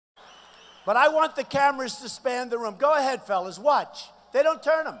But I want the cameras to span the room. Go ahead, fellas, watch. They don't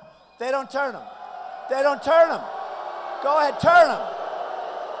turn them. They don't turn them. They don't turn them. Go ahead, turn them.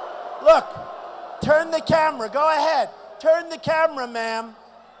 Look, turn the camera. Go ahead. Turn the camera, ma'am.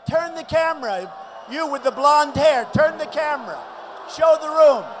 Turn the camera. You with the blonde hair, turn the camera. Show the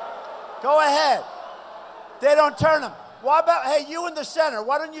room. Go ahead. They don't turn them. What about, hey, you in the center,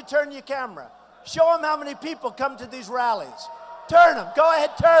 why don't you turn your camera? Show them how many people come to these rallies. Turn them. Go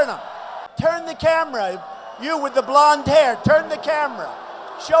ahead, turn them. Turn the camera. You with the blonde hair, turn the camera.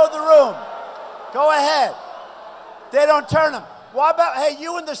 Show the room. Go ahead. They don't turn them. What about, hey,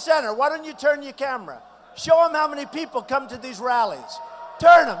 you in the center, why don't you turn your camera? Show them how many people come to these rallies.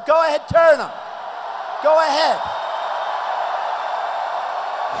 Turn them. Go ahead, turn them. Go ahead.